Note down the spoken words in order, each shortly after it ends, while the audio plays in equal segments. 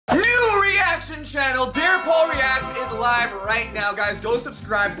reaction channel, Derpal Reacts, is live right now, guys. Go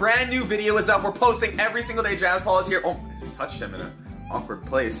subscribe. Brand new video is up. We're posting every single day. Jazz Paul is here. Oh, I just touched him in an awkward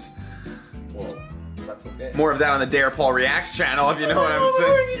place. Well, that's okay. More of that on the Derpal Reacts channel, if you know what I'm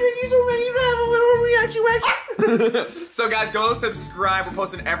saying. So guys, go subscribe. We're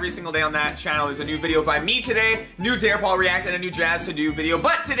posting every single day on that channel. There's a new video by me today, new Derpal Reacts, and a new Jazz To Do video.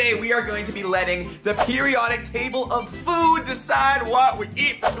 But today we are going to be letting the periodic table of food decide what we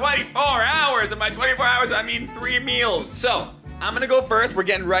eat for 24 hours. And by 24 hours, I mean 3 meals. So I'm gonna go first. We're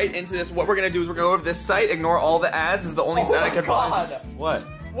getting right into this. What we're gonna do is we're gonna go to this site, ignore all the ads. This is the only site I could find. What?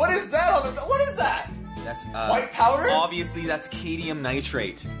 What is that on the? What is that? That's white powder? Obviously, that's cadmium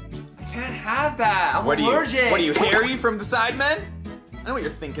nitrate. Can't have that. I'm allergic. What are you, Harry from the Sidemen? I know what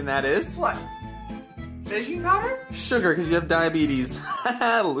you're thinking that is. What? Baking powder? Sugar, because you have diabetes.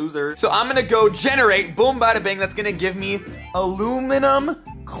 Loser. So I'm gonna go generate, boom bada bing, that's gonna give me aluminum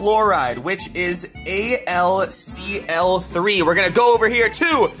chloride, which is AlCl3. We're gonna go over here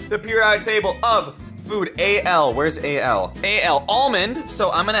to the periodic table of food. Al, where's Al? Al, almond. So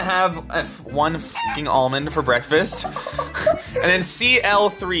I'm gonna have one fucking almond for breakfast. And then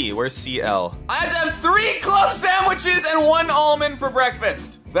Cl3, where's Cl? I have to have 3 club sandwiches and 1 almond for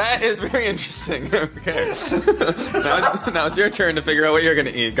breakfast. That is very interesting. Okay. now it's your turn to figure out what you're gonna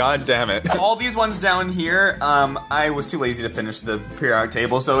eat. God damn it. All these ones down here, I was too lazy to finish the periodic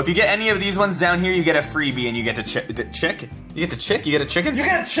table. So if you get any of these ones down here, you get a freebie and you get to chick. You get to chick? You get a chicken? You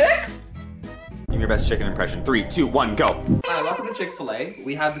get a chick? Give me your best chicken impression. 3, 2, 1, go. Hi, welcome to Chick-fil-A.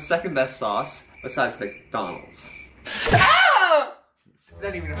 We have the second best sauce besides McDonald's. Ah!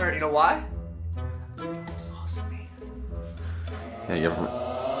 That didn't even hurt. You know why? Sauce me. Yeah, you have.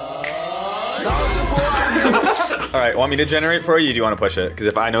 All right, want me to generate for you? Or do you want to push it? Because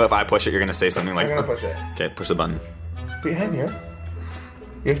if I push it, you're gonna say something like. I'm gonna push it. Okay, push the button. Put your hand here.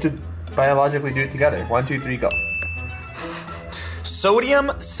 You have to biologically do it together. 1, 2, 3, go.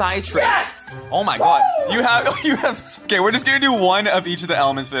 Sodium citrate. Yes! Oh my god. You have, okay, we're just gonna do one of each of the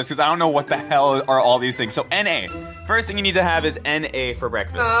elements for this because I don't know what the hell are all these things. So Na. First thing you need to have is Na for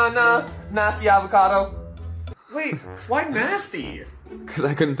breakfast. Nah, nasty avocado. Wait, why nasty? Because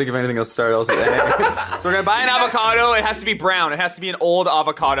I couldn't think of anything else to start else with Na. So we're gonna buy an avocado. It has to be brown. It has to be an old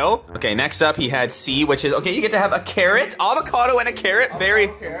avocado. Okay, next up he had C, which is, okay, you get to have a carrot. Avocado and a carrot. Very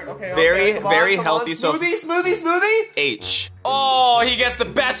healthy. Smoothie. H. Oh, he gets the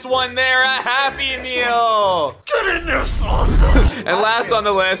best one there, a Happy Meal. Get in there, son. And last on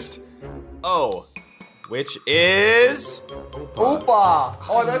the list, O, which is Opa.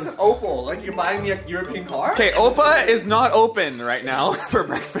 Oh, that's an opal. Like you're buying the European car? Okay, Opa is not open right now for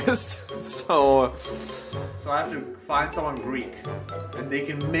breakfast, so I have to find someone Greek, and they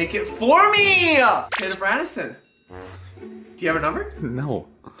can make it for me! Jennifer Aniston. Do you have a number? no.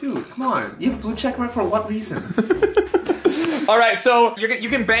 Dude, come on. You have a blue check mark for what reason? Alright, so you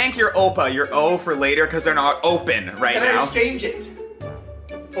can bank your Opa, your O for later, because they're not open right now. Can I exchange it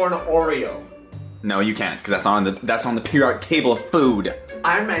for an Oreo? No, you can't, because that's on the periodic table of food.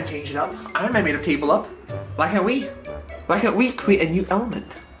 Iron Man changed it up. Iron Man made a table up. Why can't we? Why can't we create a new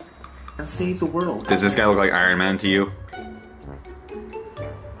element and save the world? Does this guy look like Iron Man to you?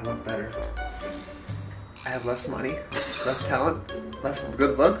 I look better. I have less money, less talent, less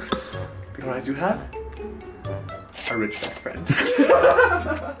good looks. But what I do have? A rich best friend.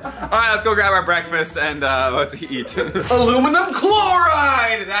 Alright, let's go grab our breakfast and let's eat. Aluminum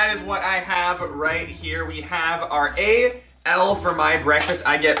chloride! That is what I have right here. We have our Al for my breakfast.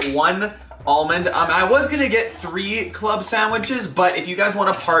 I get 1 almond. I was gonna get 3 club sandwiches, but if you guys want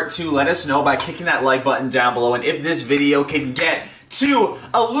a part 2, let us know by kicking that like button down below. And if this video can get to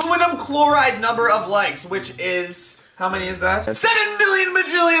aluminum chloride number of likes, which is... how many is that? 7 million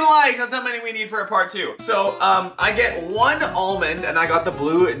bajillion likes! That's how many we need for a part 2. So, I get 1 almond, and I got the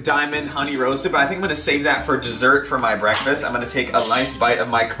blue diamond honey roasted, but I think I'm gonna save that for dessert for my breakfast. I'm gonna take a nice bite of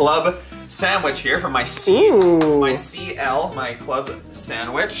my club sandwich here from my my CL, my club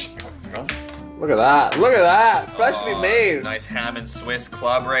sandwich. Look at that. Look at that. Freshly made. Nice ham and Swiss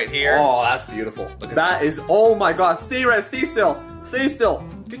club right here. Oh, that's beautiful. Look at that. Is, oh my god. Stay still. Stay still.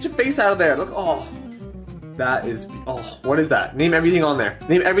 Get your face out of there. Look, oh. That is, oh, what is that? Name everything on there.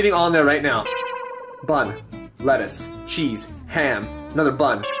 Name everything on there right now. Bun, lettuce, cheese, ham, another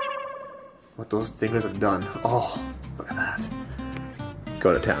bun. What those fingers have done. Oh, look at that.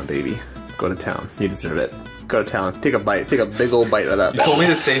 Go to town, baby. Go to town. You deserve it. Go to town. Take a bite. Take a big old bite of that. You told me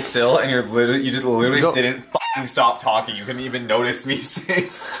to stay still, and you just literally didn't fucking stop talking. You couldn't even notice me saying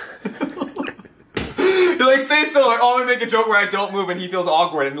You're like, stay still, like, oh, I'm gonna make a joke where I don't move and he feels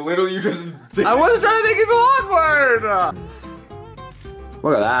awkward, and literally you just... I wasn't trying to make you feel awkward!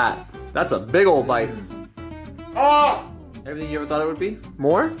 Look at that. That's a big old bite. Oh! Everything you ever thought it would be?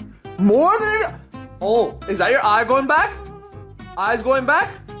 More? More than... Oh, is that your eye going back? Eyes going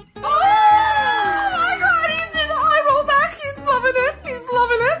back? Oh my god, he's doing the eye roll back. He's loving it. He's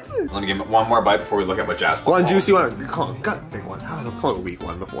loving it. I'm gonna give him one more bite before we look at what Jazz One juicy one. Got a big one. That was a weak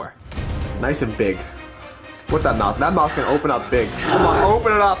one before. Nice and big. What that mouth? That mouth can open up big. Come on,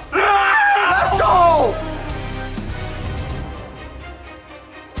 open it up. Let's go!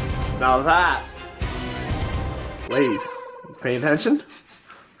 Now that. Ladies, paying attention?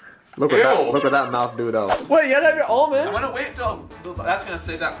 Look what that mouth do though. Wait, you gotta have your almond? I'm gonna wait till that's gonna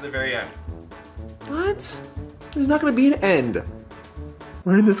save that for the very end. What? There's not gonna be an end.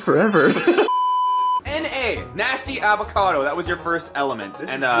 We're in this forever. N.A. Nasty avocado. That was your first element.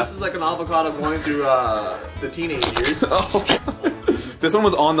 This is like an avocado going through the teenage years. Oh. This one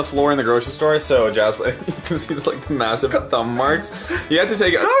was on the floor in the grocery store, so Jazz, you can see like the massive thumb marks. You have to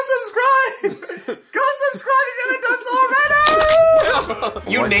take it. Go subscribe! Go subscribe if you haven't done so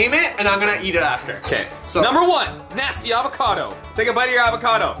already! You name it, and I'm gonna eat it after. Okay, so number 1, nasty avocado. Take a bite of your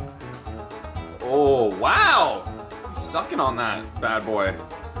avocado. Oh, wow. He's sucking on that bad boy.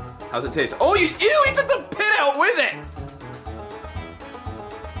 How's it taste? Oh, ew, he took the pit out with it!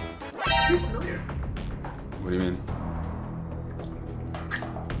 He's familiar. What do you mean?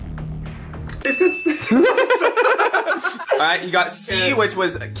 It's good. Alright, you got C, which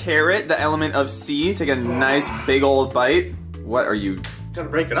was carrot, the element of C. Take a nice big old bite. What are you? Gonna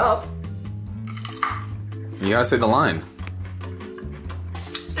break it up. You gotta say the line.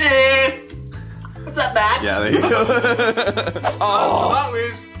 What's that bad? Yeah, there you go. Oh, that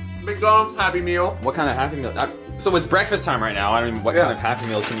means McDonald's Happy Meal. What kind of Happy Meal? So it's breakfast time right now. I don't even. What kind of Happy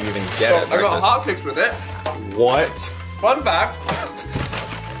Meal can you even get at breakfast? I got hotcakes with it. What? Fun fact.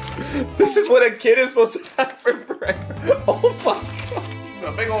 This is what a kid is supposed to have for breakfast. Oh my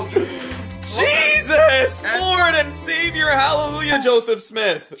god. A big old juice. Jesus! Lord and Savior, hallelujah, Joseph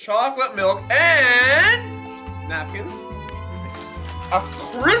Smith. Chocolate milk and napkins. A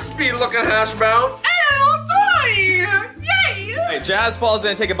crispy looking hash brown. And Yay! Hey, Jazz Paul's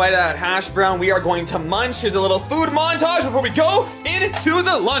gonna take a bite of that hash brown. We are going to munch. Here's a little food montage before we go into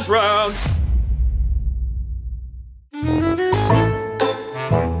the lunch round.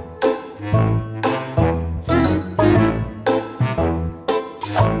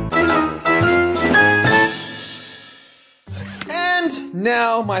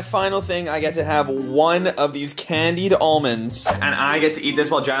 Now, my final thing, I get to have one of these candied almonds. And I get to eat this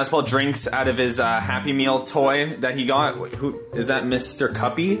while Jazz Paul drinks out of his Happy Meal toy that he got. Who is that, Mr.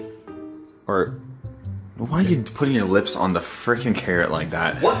 Cuppy? Or, why are you putting your lips on the freaking carrot like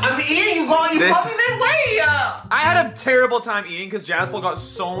that? What? I'm eating, you puppy man, wait! I had a terrible time eating because Jazz Paul got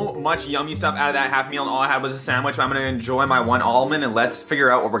so much yummy stuff out of that Happy Meal and all I had was a sandwich. I'm gonna enjoy my one almond and let's figure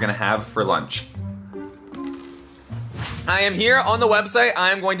out what we're gonna have for lunch. I am here on the website.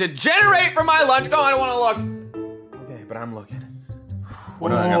 I am going to generate for my lunch. Go, I don't want to look. Okay, but I'm looking. What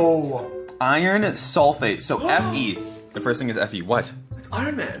do I got? Iron sulfate. So Fe. The first thing is Fe. What? It's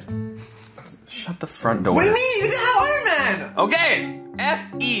Iron Man. Shut the front door. What do you mean? You didn't have Iron Man. Okay.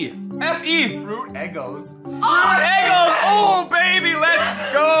 Fe. Fe. Fruit Eggos. Eggos! Oh, baby,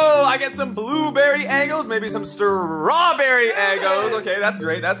 let's go! I get some blueberry Eggos, maybe some strawberry Eggos. Okay, that's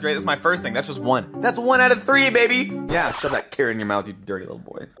great, that's great. That's my first thing. That's just one. That's 1 out of 3, baby. Yeah, shove that carrot in your mouth, you dirty little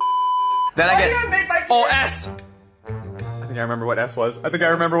boy. Then I get... Oh, S! I think I remember what S was. Damn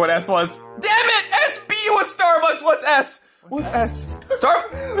it! SB was Starbucks! What's S? What's S?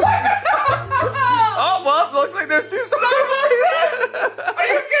 Oh, well, looks like there's 2 Starbucks. Are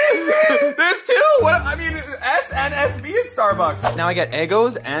you kidding me? There's 2. What? I mean, S and SB is Starbucks. Now I get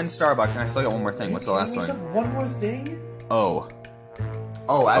Eggos and Starbucks, and I still got one more thing. What's the last one? One more thing? O.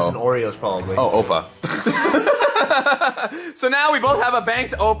 Oh, as in Oreos, probably. Oh, Opa. So now we both have a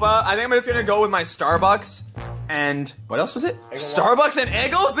banked Opa. I think I'm just gonna go with my Starbucks. And what else was it? Starbucks and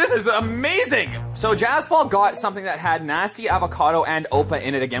Eggos? This is amazing! So Jazz Paul got something that had nasty avocado and Opa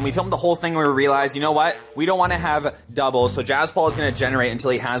in it again. We filmed the whole thing where we realized, you know what? We don't want to have doubles, so Jazz Paul is going to generate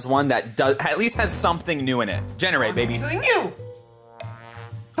until he has one that does at least has something new in it. Generate, baby. Something new!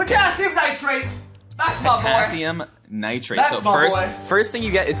 Potassium nitrate! That's my boy! Potassium nitrate. That's so my boy. first thing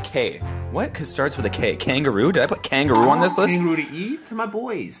you get is K. What? Because starts with a K. Kangaroo? Did I put kangaroo on this list? Kangaroo to eat to my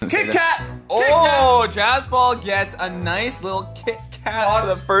boys. Kit Kat! Oh, Jazz Paul gets a nice little Kit Kat for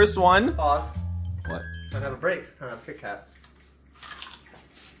the first one. Pause. What? Trying to have a break. Trying to have Kit Kat.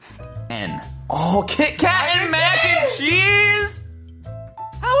 N. Oh, Kit Kat and mac and cheese?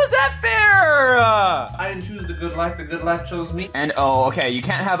 How is that fair? I didn't choose the good life chose me. And O, okay, you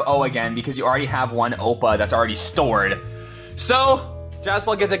can't have O again because you already have one Opa that's already stored. So,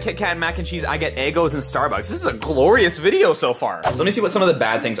 Jazzball gets a Kit Kat and mac and cheese. I get Eggos and Starbucks. This is a glorious video so far. So let me see what some of the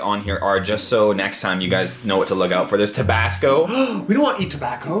bad things on here are, just so next time you guys know what to look out for. There's Tabasco. We don't want to eat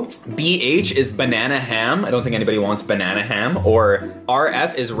tobacco. BH is banana ham. I don't think anybody wants banana ham. Or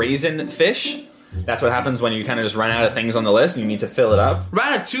RF is raisin fish. That's what happens when you kind of just run out of things on the list and you need to fill it up.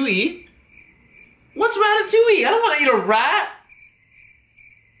 Ratatouille? What's ratatouille? I don't want to eat a rat.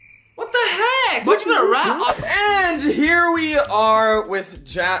 What the heck? What you gonna rat? And here we are with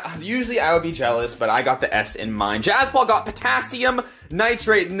usually I would be jealous, but I got the S in mine. Jazzball got potassium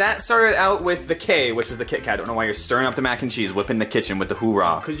nitrate, and that started out with the K, which was the Kit Kat. I don't know why you're stirring up the mac and cheese, whipping the kitchen with the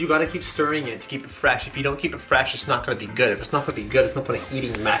hoorah. Because you gotta keep stirring it to keep it fresh. If you don't keep it fresh, it's not gonna be good. If it's not gonna be good, it's no point in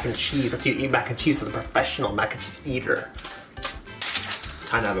eating mac and cheese. That's why you eat mac and cheese as a professional mac and cheese eater.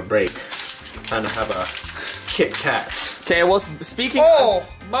 Time to have a break. Time to have a Kit Kat. Okay, well, speaking Oh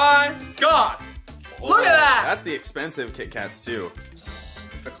my god! Look at that! That's the expensive Kit Kats, too.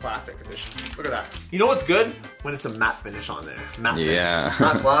 It's a classic edition. Look at that. You know what's good? When it's a matte finish on there. Matte yeah. finish.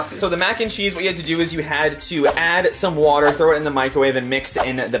 Not glossy. So the mac and cheese, what you had to do is you had to add some water, throw it in the microwave, and mix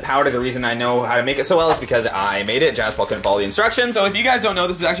in the powder. The reason I know how to make it so well is because I made it. Jazzball couldn't follow the instructions. So if you guys don't know,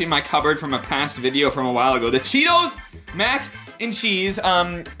 this is actually my cupboard from a past video from a while ago. The Cheetos mac and cheese.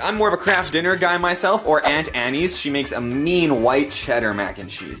 I'm more of a craft dinner guy myself, or Aunt Annie's. She makes a mean white cheddar mac and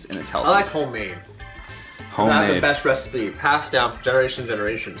cheese, and it's healthy. I like homemade. Homemade. I have the best recipe, passed down for generations and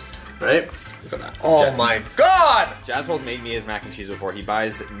generations, right? Look at that. Oh my god! Jazzball's made me his mac and cheese before. He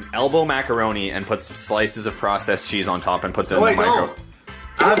buys elbow macaroni and puts slices of processed cheese on top and puts it in the micro. No.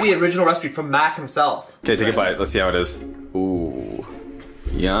 I have the original recipe from Mac himself. Okay, take a bite. Let's see how it is. Ooh.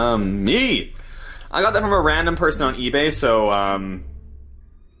 Yummy! I got that from a random person on eBay, so,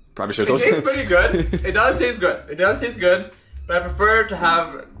 probably should have It tastes pretty good. It does taste good. It does taste good, but I prefer to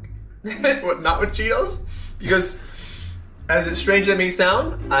have, not with Cheetos, because, as it's strange as it may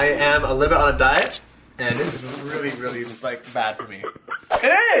sound, I am a little bit on a diet, and this is really, really, like, bad for me.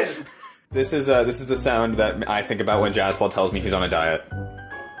 It is! This is the sound that I think about when Jazzball tells me he's on a diet.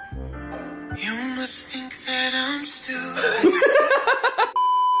 You must think that I'm stupid.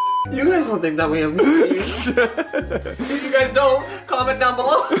 You guys don't think that we have If you guys don't, comment down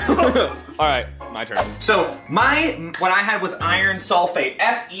below. Alright, my turn. So, what I had was iron sulfate.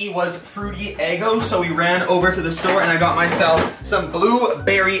 FE was fruity Eggos, so we ran over to the store and I got myself some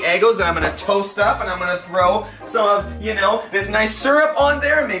blueberry Eggos that I'm gonna toast up, and I'm gonna throw some of, you know, this nice syrup on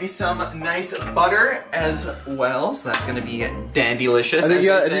there, maybe some nice butter as well. So that's gonna be dandylicious. I think you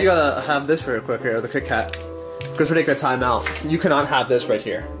gotta have this real quick here, the Kit Kat. Because we're taking a time out. You cannot have this right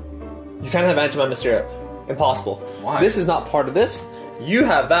here. You can't have Aunt syrup. Impossible. Why? This is not part of this. You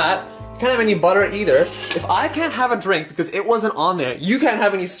have that. You can't have any butter either. If I can't have a drink because it wasn't on there, you can't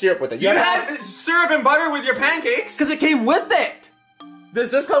have any syrup with it. You had syrup and butter with your pancakes? Because it came with it. Does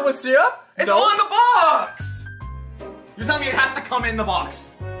this come with syrup? It's on the box! You're telling me it has to come in the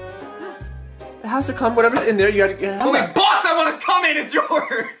box? It has to come, whatever's in there, you gotta get. The only box I want to come in is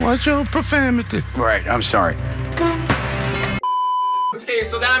yours! What's your profanity? Right, I'm sorry. Okay,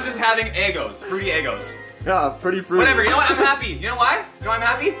 so then I'm just having Eggos, fruity Eggos. Yeah, pretty fruity. Whatever, you know what? I'm happy. You know why? You know why I'm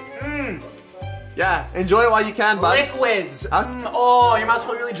happy? Mmm. Yeah, enjoy it while you can, bud. Liquids. Oh, your mouth's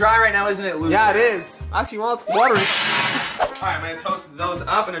probably really dry right now, isn't it, Luke? Yeah, it is. Actually, well, it's watery. Alright, I'm gonna toast those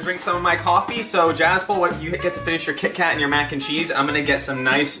up and drink some of my coffee. So, Jazzball, you get to finish your Kit Kat and your mac and cheese. I'm gonna get some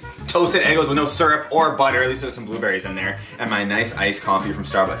nice toasted Eggos with no syrup or butter. At least there's some blueberries in there. And my nice iced coffee from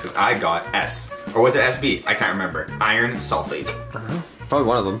Starbucks, because I got S. Or was it SB? I can't remember. Iron sulfate. Probably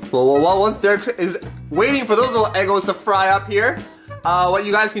one of them. Well, once Derek is waiting for those little Eggos to fry up here, what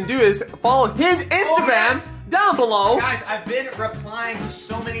you guys can do is follow his Instagram down below. Guys, I've been replying to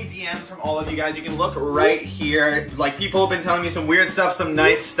so many DMs from all of you guys. You can look right here. Like, people have been telling me some weird stuff, some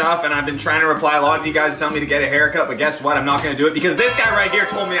nice stuff, and I've been trying to reply. A lot of you guys are telling me to get a haircut, but guess what? I'm not going to do it because this guy right here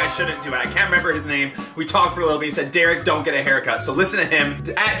told me I shouldn't do it. I can't remember his name. We talked for a little bit. He said, Derek, don't get a haircut. So listen to him,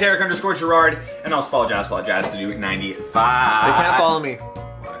 at Derek_Gerard, and also follow Jazzball at Jazz295. They can't follow me.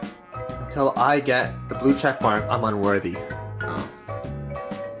 What? Until I get the blue check mark, I'm unworthy. Oh.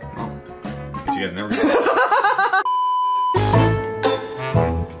 But you guys never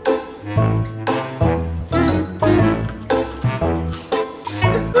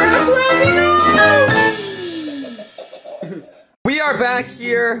We are back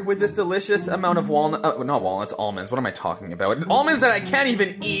here with this delicious amount of not walnuts, almonds. What am I talking about? Almonds that I can't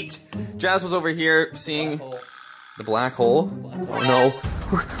even eat. Jazz was over here seeing the black hole. No.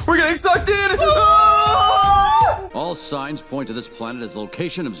 We're getting sucked in! All signs point to this planet as the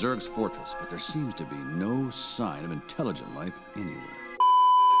location of Zerg's fortress, but there seems to be no sign of intelligent life anywhere.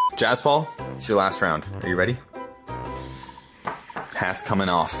 Jazzball, it's your last round. Are you ready? Hat's coming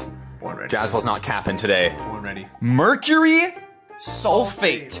off. Born ready. Jazzbal's not capping today. Born ready. Mercury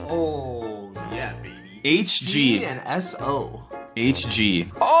sulfate. Oh, yeah, baby. HG. G and SO.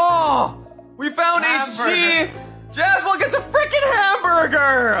 HG. Oh! We found HG! Jazzball gets a freaking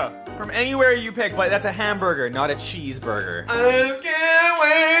hamburger! From anywhere you pick, but that's a hamburger, not a cheeseburger. I can't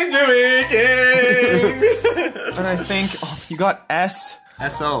wait to be king. And I think, oh, you got S.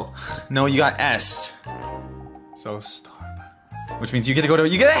 SO. No, you got S. So Starbucks. Which means you get a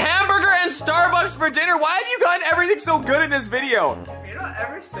hamburger and Starbucks for dinner. Why have you gotten everything so good in this video? You know,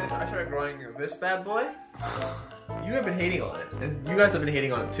 ever since I started growing this bad boy, you have been hating on it, and you guys have been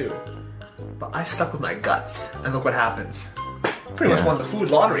hating on it too. But I stuck with my guts, and look what happens. Pretty much won the food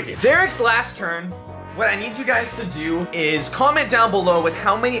lottery here. Derek's last turn. What I need you guys to do is comment down below with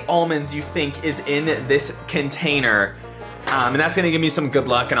how many almonds you think is in this container. And that's gonna give me some good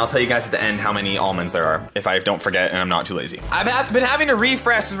luck, and I'll tell you guys at the end how many almonds there are, if I don't forget and I'm not too lazy. I've been having to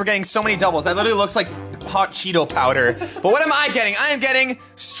refresh because we're getting so many doubles. That literally looks like hot Cheeto powder. But what am I getting? I am getting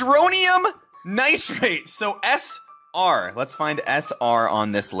strontium nitrate, so SR. Let's find SR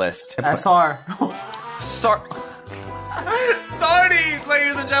on this list. SR. Sardines,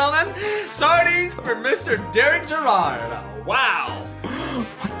 ladies and gentlemen. Sardines for Mr. Derek Gerard. Wow.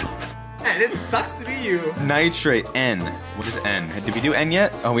 What the f? And it sucks to be you. Nitrate, N. What is N? Did we do N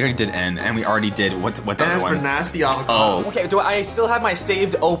yet? Oh, we already did N, and we already did, what the other one? N is for nasty avocado. Oh. Okay, do I still have my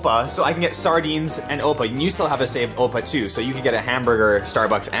saved OPA, so I can get sardines and OPA, and you still have a saved OPA too, so you can get a hamburger,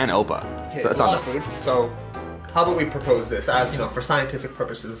 Starbucks, and OPA. Okay, so that's a lot on of food. So, how about we propose this as, you know, for scientific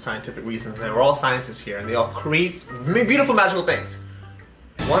purposes and scientific reasons, and we're all scientists here, and they all create beautiful, magical things.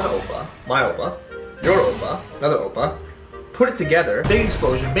 One OPA, my OPA, your OPA, another OPA, put it together, big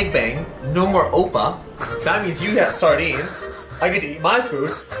explosion, big bang, no more OPA. That means you get sardines, I get to eat my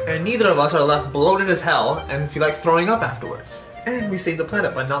food, and neither of us are left bloated as hell and feel like throwing up afterwards. And we save the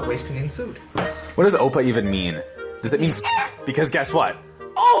planet by not wasting any food. What does OPA even mean? Does it mean f***? Because guess what?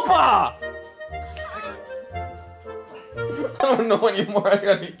 OPA! I don't know anymore, I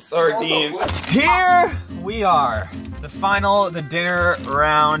gotta eat sardines. Here we are. The dinner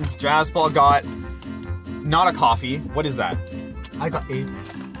round. Jazzball got not a coffee. What is that? I got a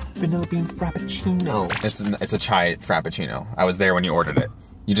vanilla bean frappuccino. It's a chai frappuccino. I was there when you ordered it.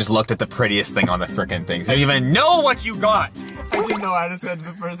 You just looked at the prettiest thing on the frickin' thing. So you don't even know what you got! I didn't know, I just said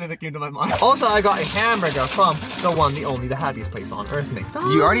the first thing that came to my mind. Also, I got a hamburger from the one, the only, the happiest place on earth,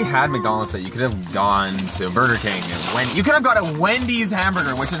 McDonald's. You already had McDonald's, that you could have gone to Burger King and you could have got a Wendy's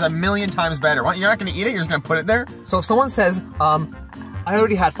hamburger, which is a million times better. What, you're not gonna eat it, you're just gonna put it there? So if someone says, I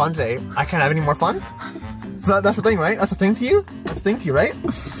already had fun today, I can't have any more fun? So that's the thing, right? That's a thing to you? That's a thing to you, right?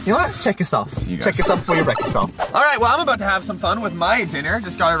 You know what? Check yourself. Check yourself before you wreck yourself. Alright, well, I'm about to have some fun with my dinner.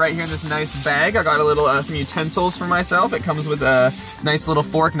 Just got it right here in this nice bag. I got a little, some utensils for myself. It comes with a nice little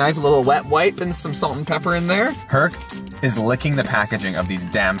fork, knife, a little wet wipe, and some salt and pepper in there. Herc is licking the packaging of these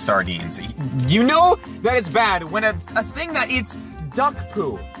damn sardines. You know that it's bad when a thing that eats duck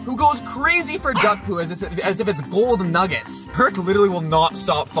poo, who goes crazy for duck poo as if it's gold nuggets. Herc literally will not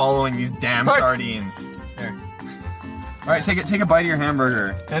stop following these damn sardines. There. All right, take a bite of your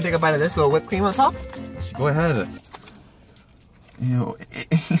hamburger. Can I take a bite of this little whipped cream on top? Go ahead. Ew.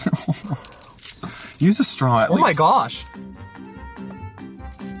 Use a straw at least. Oh my gosh.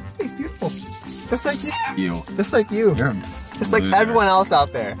 This tastes beautiful. Just like you. Just like you. You're a just like everyone else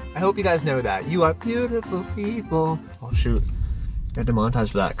out there. I hope you guys know that. You are beautiful people. Oh shoot. I got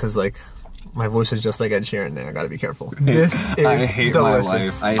demonetized for that because like my voice is just like Ed Sheeran there. I gotta be careful. This is I hate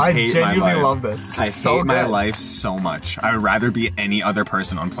delicious. My life. I hate genuinely my life. love this. I so hate my good. life so much. I would rather be any other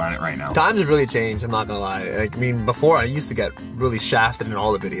person on planet right now. Times have really changed, I'm not gonna lie. Like, I mean, before I used to get really shafted in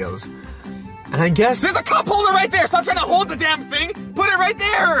all the videos. And I guess... There's a cup holder right there! Stop trying to hold the damn thing! Put it right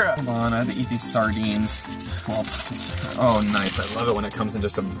there! Come on, I have to eat these sardines. Well, oh, nice. I love it when it comes in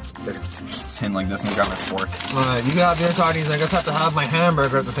just a tin like this and we got my fork. Alright, you got your sardines, I just have to have my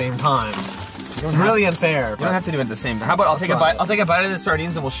hamburger at the same time. It's really unfair. You don't have to do it at the same time. How about I'll take a bite of the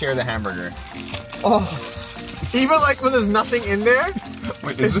sardines and we'll share the hamburger. Oh, even like when there's nothing in there,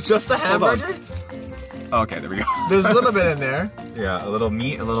 wait, it's just a hamburger. Okay, there we go. There's a little bit in there. Yeah, a little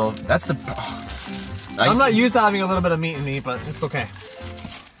meat, a little. That's the. I'm not used to having a little bit of meat in me, but it's okay.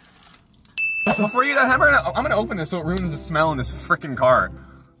 Before you eat that hamburger, I'm gonna open this so it ruins the smell in this freaking car.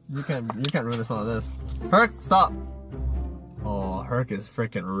 You can't ruin the smell of this. Herc, stop. Oh, Herc is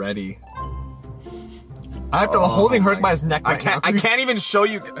freaking ready. I have to holding Herc by his neck right now. I can't even show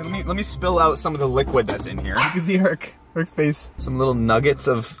you. Let me spill out some of the liquid that's in here. You can see Herc's face. Some little nuggets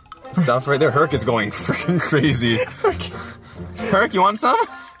of stuff right there. Herc is going freaking crazy. Herc, you want some?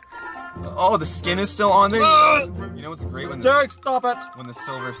 Oh, the skin is still on there. You know what's great when Derek, stop it! when the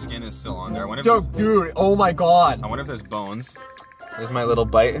silver skin is still on there. I wonder if Yo, dude, oh my god. I wonder if there's bones. There's my little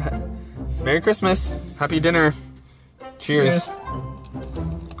bite. Merry Christmas. Happy dinner. Cheers.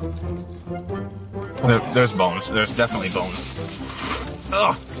 There's bones. There's definitely bones.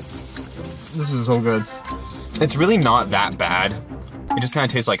 Ugh. This is so good. It's really not that bad. It just kind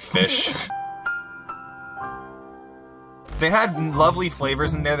of tastes like fish. They had lovely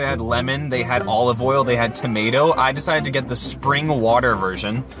flavors in there. They had lemon, they had olive oil, they had tomato. I decided to get the spring water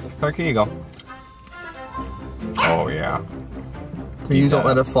version. Okay, here you go. Oh, yeah. Please don't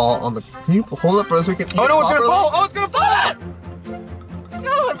let it fall on the... Can you hold it for us so we can eat Oh, no, it it's gonna properly? fall! Oh, it's gonna fall!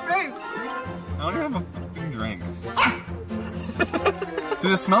 No, my face! I don't even have a fucking drink.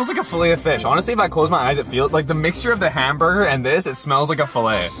 Dude, it smells like a fillet of fish. Honestly, if I close my eyes, it feels like the mixture of the hamburger and this, it smells like a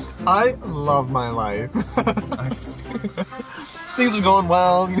fillet. I love my life. Things are going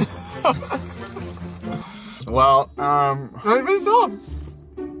well. Well, I've been soft.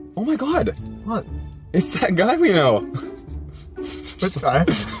 oh my god. What? It's that guy we know. Which guy?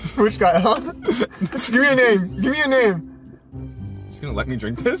 Which guy, huh? Give me a name. Give me a name. Just gonna let me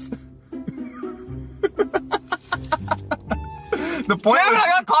drink this? The point Damn it, I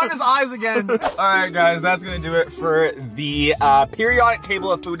got caught in his eyes again. Alright guys, that's gonna do it for the periodic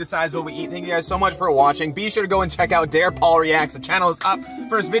table of food decides what we eat. Thank you guys so much for watching. Be sure to go and check out Derpal Reacts. The channel is up.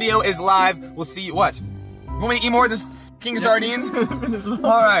 First video is live. We'll see you. What? You want me to eat more of this fucking sardines?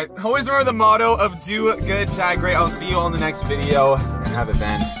 Alright, always remember the motto of do good, die great. I'll see you on the next video. And have a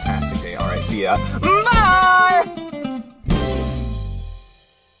fantastic day. Alright, see ya. Bye!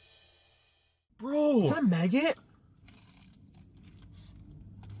 Bro! Is that a maggot?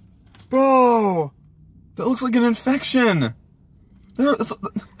 Bro! That looks like an infection! That's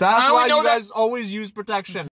That's why you guys always use protection.